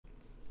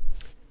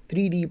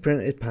3D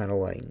printed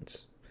panel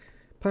lines.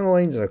 Panel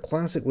lines are a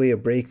classic way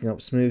of breaking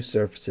up smooth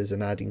surfaces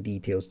and adding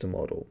details to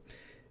model.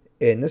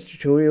 In this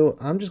tutorial,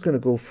 I'm just going to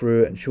go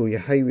through and show you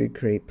how we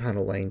create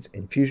panel lines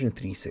in Fusion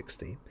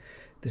 360.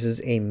 This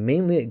is aimed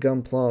mainly at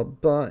gunpla,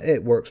 but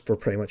it works for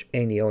pretty much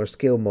any other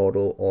scale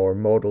model or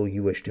model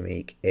you wish to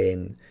make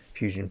in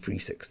Fusion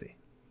 360.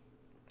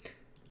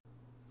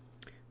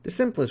 The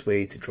simplest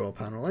way to draw a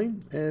panel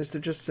line is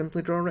to just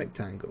simply draw a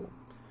rectangle.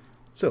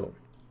 So,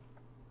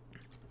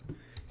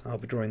 I'll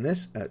be drawing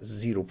this at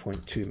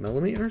 0.2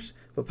 millimeters,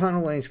 but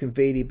panel lines can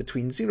vary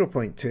between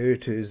 0.2 to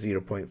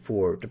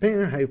 0.4,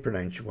 depending on how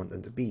pronounced you want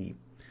them to be.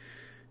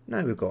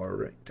 Now we've got our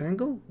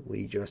rectangle,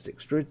 we just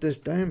extrude this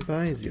down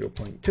by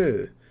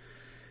 0.2.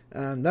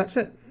 And that's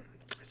it.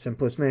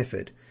 Simplest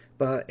method.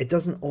 But it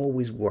doesn't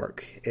always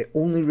work. It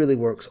only really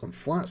works on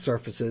flat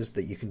surfaces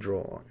that you can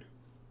draw on.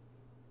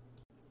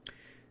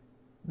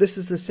 This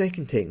is the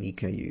second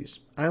technique I use.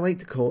 I like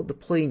to call it the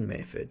plane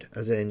method,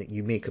 as in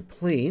you make a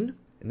plane.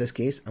 In this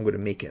case, I'm going to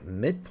make it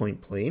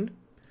midpoint plane,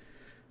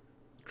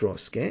 draw a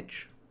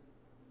sketch,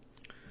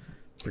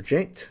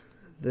 project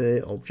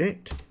the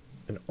object,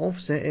 and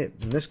offset it,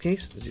 in this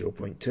case,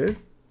 0.2.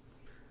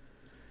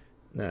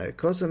 Now,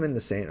 because I'm in the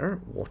center,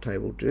 what I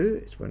will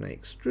do is when I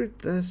extrude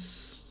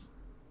this,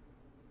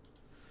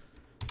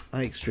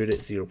 I extrude it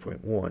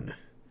 0.1.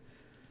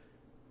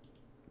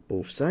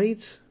 Both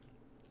sides,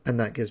 and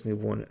that gives me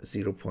one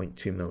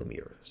 0.2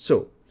 millimeter.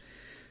 So,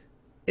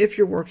 if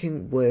you're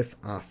working with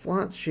a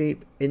flat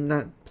shape in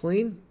that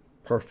plane,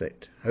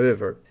 perfect.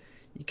 However,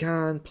 you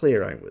can play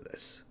around with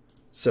this.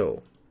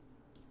 So,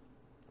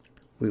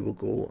 we will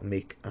go and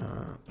make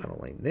a panel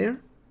line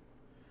there.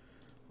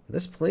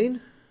 This plane.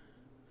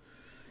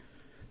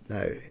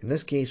 Now, in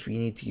this case, we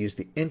need to use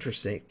the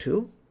intersect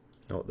tool,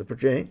 not the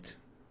project.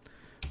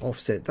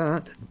 Offset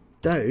that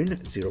down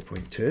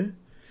 0.2,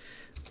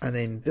 and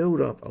then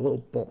build up a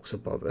little box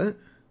above it.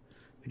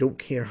 We don't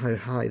care how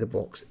high the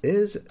box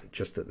is,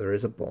 just that there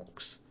is a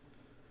box.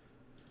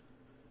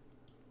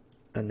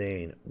 And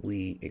then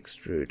we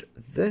extrude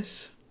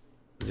this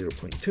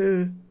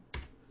 0.2,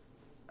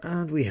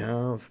 and we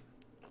have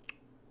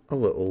a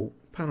little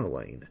panel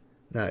line.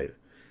 Now,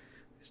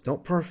 it's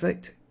not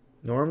perfect.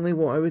 Normally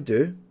what I would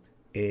do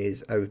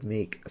is I would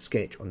make a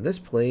sketch on this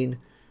plane,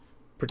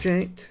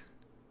 project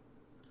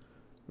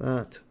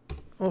that,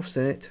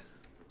 offset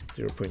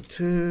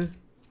 0.2,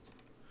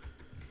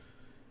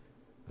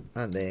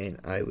 and then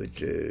I would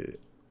do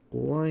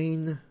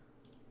line,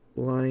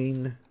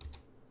 0.2,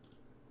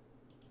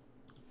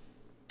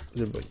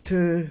 I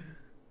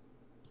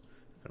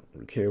don't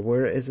really care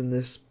where it is in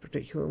this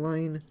particular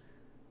line,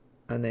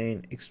 and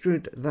then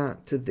extrude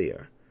that to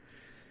there.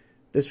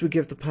 This would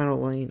give the panel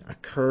line a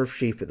curved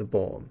shape at the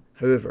bottom.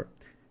 However,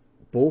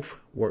 both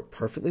work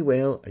perfectly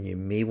well and you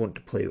may want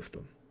to play with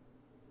them.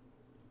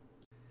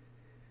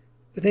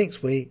 The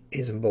next way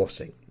is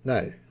embossing. Now,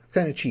 I've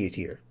kind of cheated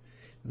here.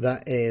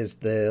 That is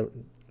the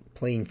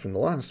plane from the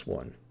last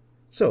one.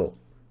 So,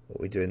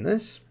 what we do in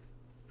this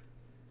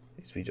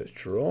is we just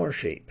draw our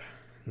shape.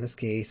 In this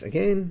case,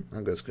 again,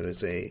 I'm just going to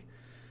say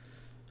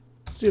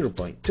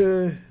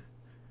 0.2.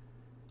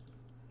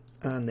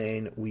 And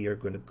then we are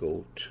going to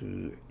go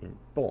to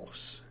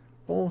emboss.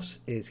 Emboss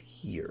is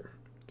here.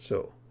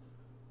 So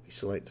we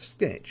select the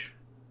sketch,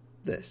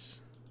 this.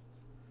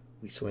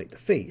 We select the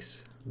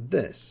face,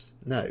 this.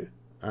 Now,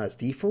 as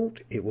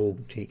default, it will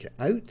take it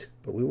out,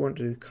 but we want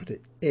to cut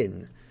it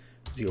in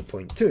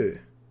 0.2.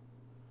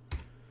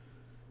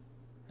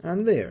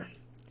 And there.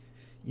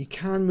 You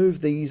can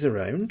move these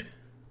around.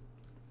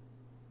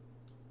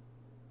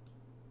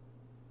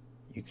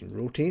 You can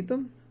rotate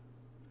them.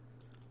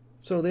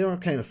 So they are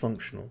kind of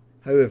functional.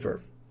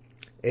 However,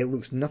 it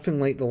looks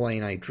nothing like the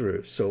line I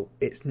drew, so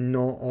it's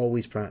not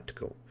always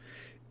practical.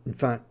 In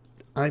fact,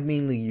 I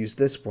mainly use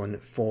this one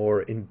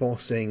for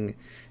embossing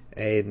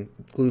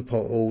glue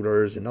pot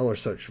holders and other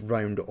such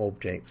round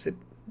objects. It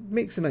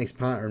makes a nice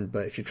pattern,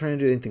 but if you're trying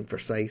to do anything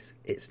precise,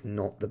 it's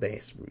not the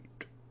best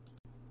route.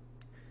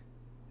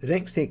 The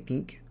next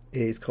technique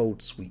is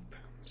called sweep.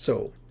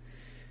 So,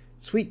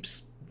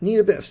 sweeps need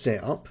a bit of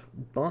setup,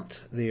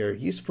 but they are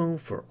useful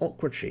for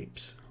awkward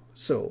shapes.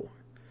 So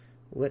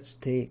let's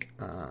take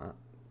an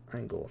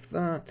angle of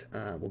that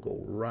and we'll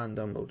go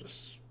random. We'll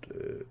just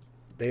do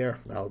there,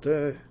 that'll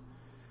do.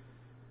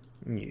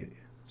 New.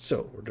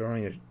 So we're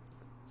drawing a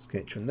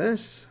sketch on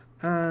this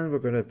and we're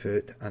going to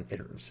put an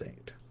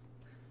intersect.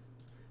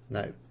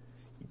 Now,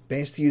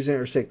 best to use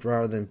intersect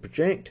rather than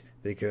project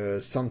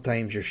because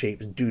sometimes your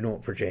shapes do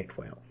not project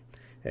well.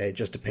 It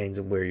just depends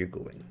on where you're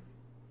going.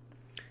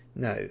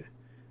 Now,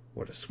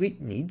 what a sweep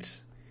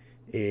needs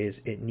is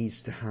it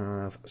needs to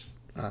have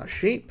a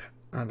shape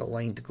and a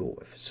line to go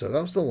with. So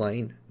that was the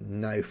line,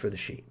 now for the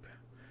shape.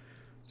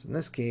 So in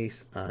this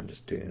case, I'm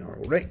just doing a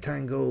normal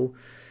rectangle,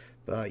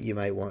 but you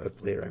might want to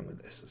play around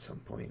with this at some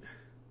point.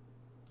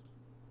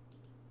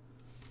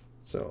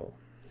 So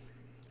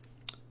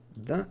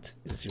that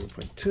is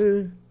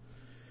 0.2.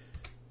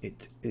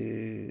 It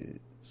is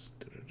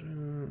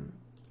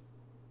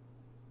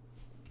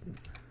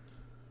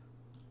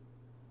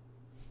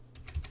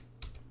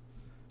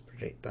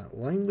Right, that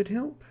line would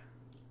help.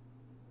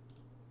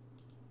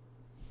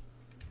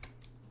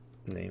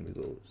 And then we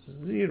go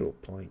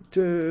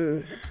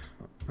 0.2.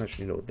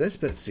 Actually, no, this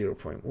bit's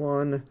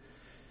 0.1.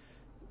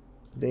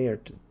 There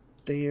to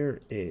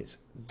there is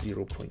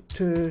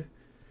 0.2.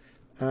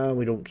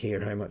 We don't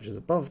care how much is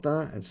above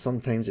that, and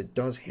sometimes it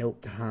does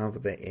help to have a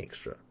bit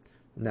extra.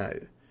 Now,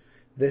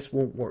 this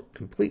won't work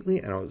completely,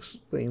 and I'll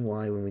explain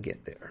why when we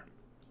get there.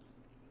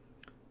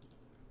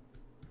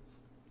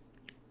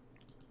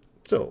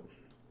 So,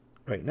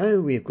 right now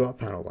we've got a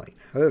panel line.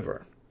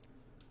 However,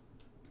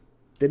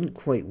 didn't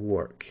quite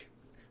work.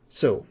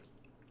 So,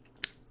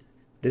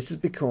 this is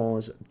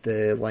because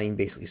the line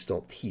basically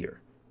stopped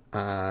here,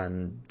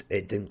 and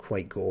it didn't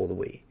quite go all the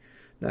way.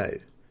 Now,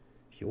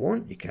 if you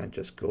want, you can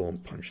just go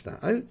and punch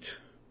that out.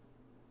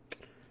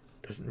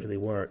 Doesn't really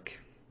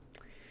work.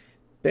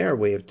 Better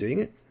way of doing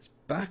it is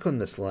back on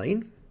this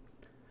line.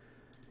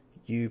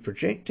 You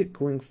project it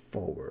going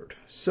forward.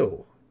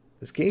 So, in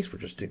this case, we're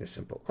just doing a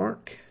simple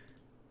arc.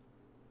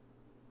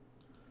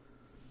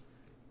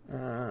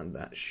 And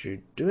that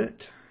should do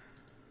it.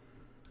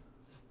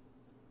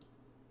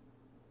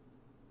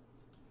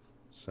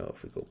 So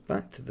if we go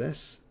back to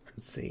this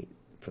and say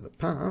for the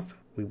path,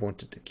 we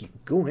want it to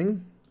keep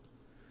going.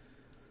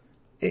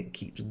 It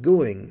keeps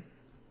going.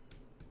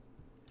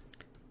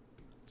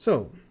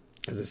 So,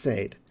 as I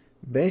said,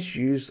 best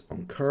used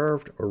on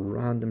curved or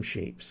random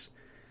shapes,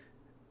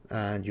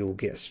 and you'll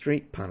get a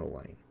straight panel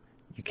line.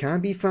 You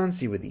can be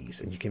fancy with these,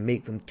 and you can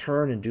make them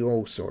turn and do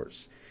all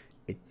sorts.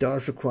 It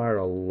does require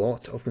a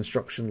lot of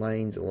construction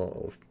lines, a lot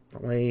of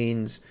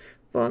planes,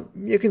 but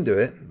you can do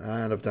it,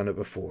 and I've done it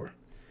before.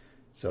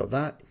 So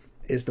that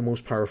is the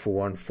most powerful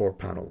one for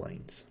panel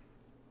lines.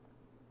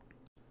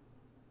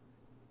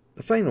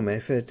 The final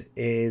method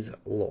is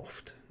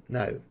loft.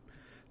 Now,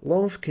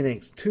 loft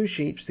connects two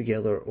shapes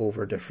together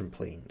over different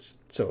planes.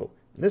 So,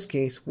 in this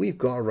case, we've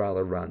got a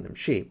rather random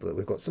shape that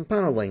we've got some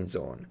panel lines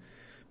on.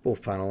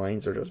 Both panel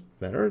lines are just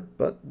better,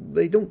 but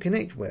they don't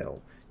connect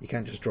well. You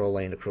can't just draw a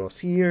line across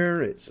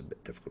here, it's a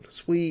bit difficult to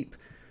sweep.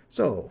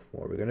 So,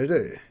 what are we going to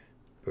do?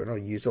 We're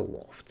going to use a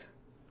loft.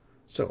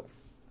 So,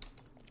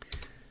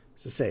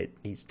 as I said, it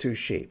needs two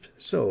shapes.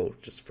 So,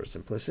 just for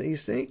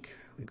simplicity's sake,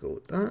 we go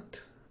with that,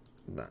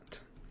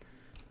 that.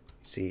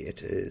 See,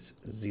 it is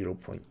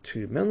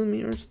 0.2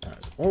 millimeters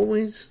as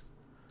always.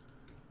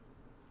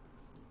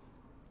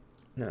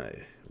 Now,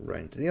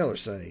 round to the other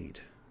side.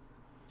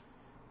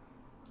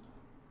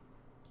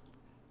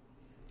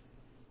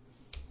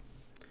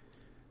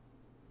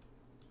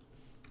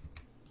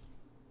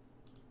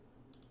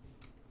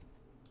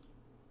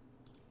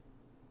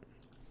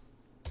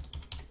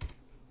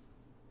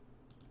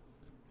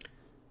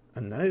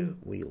 And now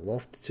we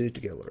loft the two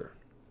together.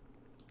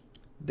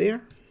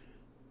 There.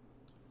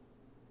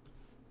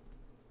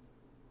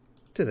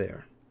 To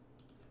there.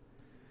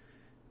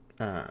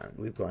 And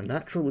we've got a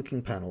natural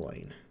looking panel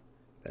line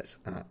that's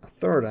at a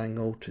third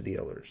angle to the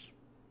others.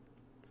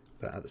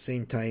 But at the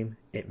same time,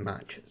 it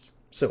matches.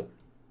 So,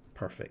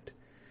 perfect.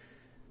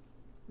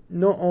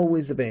 Not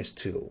always the best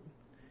tool.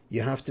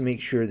 You have to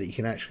make sure that you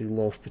can actually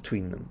loft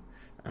between them.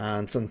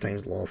 And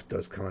sometimes loft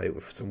does come out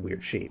with some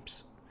weird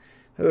shapes.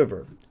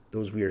 However,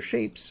 those weird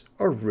shapes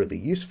are really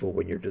useful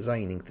when you're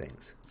designing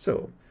things.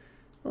 So,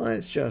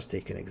 let's just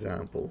take an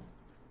example.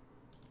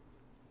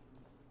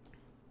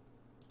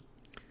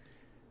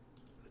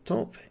 At the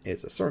top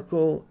is a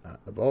circle,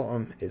 at the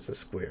bottom is a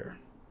square.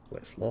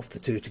 Let's loft the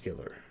two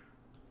together.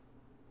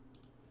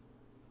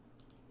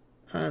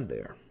 And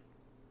there.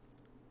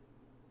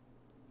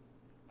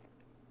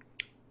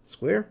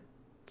 Square,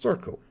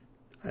 circle.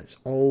 And it's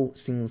all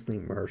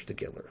seamlessly merged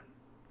together.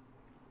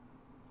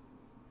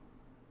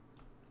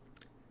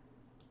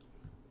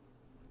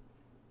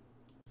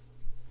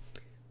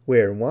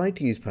 Where and why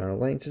to use panel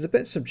lines is a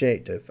bit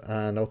subjective,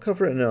 and I'll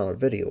cover it in another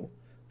video.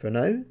 For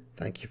now,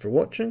 thank you for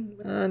watching,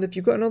 and if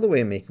you've got another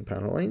way of making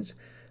panel lines,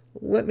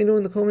 let me know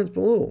in the comments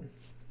below.